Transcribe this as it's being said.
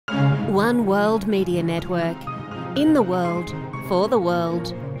One World Media Network. In the world, for the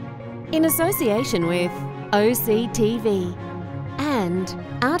world. In association with OCTV and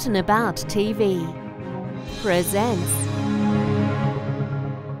Out and About TV presents.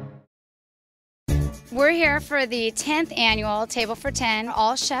 We're here for the 10th annual Table for 10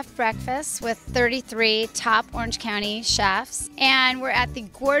 all-chef breakfast with 33 top Orange County chefs. And we're at the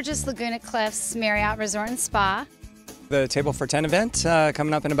gorgeous Laguna Cliffs Marriott Resort and Spa. The Table for 10 event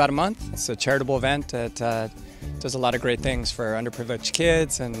coming up in about a month. It's a charitable event that does a lot of great things for underprivileged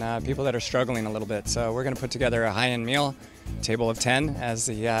kids and people that are struggling a little bit. So we're going to put together a high-end meal, Table of 10 as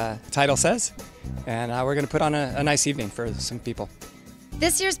the title says, and we're going to put on a nice evening for some people.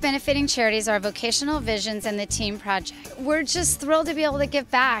 This year's benefiting charities are Vocational Visions and the Team Project. We're just thrilled to be able to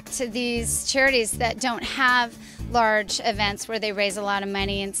give back to these charities that don't have large events where they raise a lot of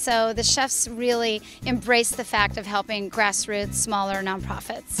money, and so the chefs really embrace the fact of helping grassroots, smaller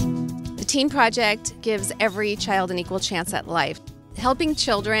nonprofits. The Team Project gives every child an equal chance at life. Helping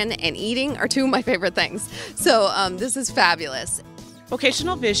children and eating are two of my favorite things, so this is fabulous.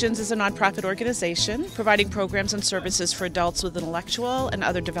 Vocational Visions is a nonprofit organization providing programs and services for adults with intellectual and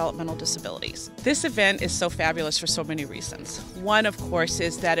other developmental disabilities. This event is so fabulous for so many reasons. One, of course,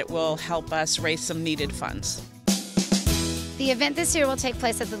 is that it will help us raise some needed funds. The event this year will take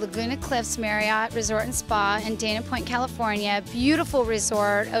place at the Laguna Cliffs Marriott Resort and Spa in Dana Point, California. Beautiful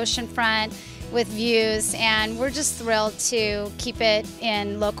resort, oceanfront with views, and we're just thrilled to keep it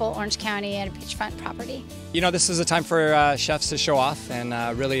in local Orange County and a beachfront property. You know, this is a time for chefs to show off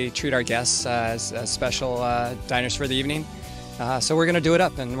and really treat our guests as special diners for the evening. So we're going to do it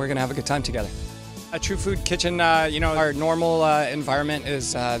up and we're going to have a good time together. A True Food Kitchen, you know, our normal environment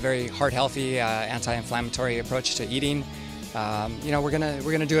is a very heart-healthy, anti-inflammatory approach to eating. You know, we're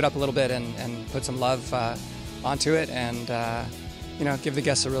gonna do it up a little bit and put some love onto it, and you know, give the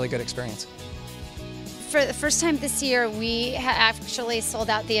guests a really good experience. For the first time this year, we actually sold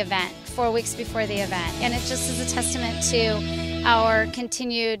out the event 4 weeks before the event, and it just is a testament to our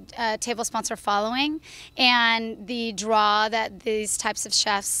continued table sponsor following and the draw that these types of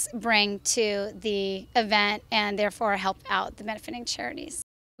chefs bring to the event, and therefore help out the benefiting charities.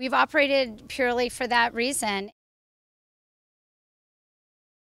 We've operated purely for that reason.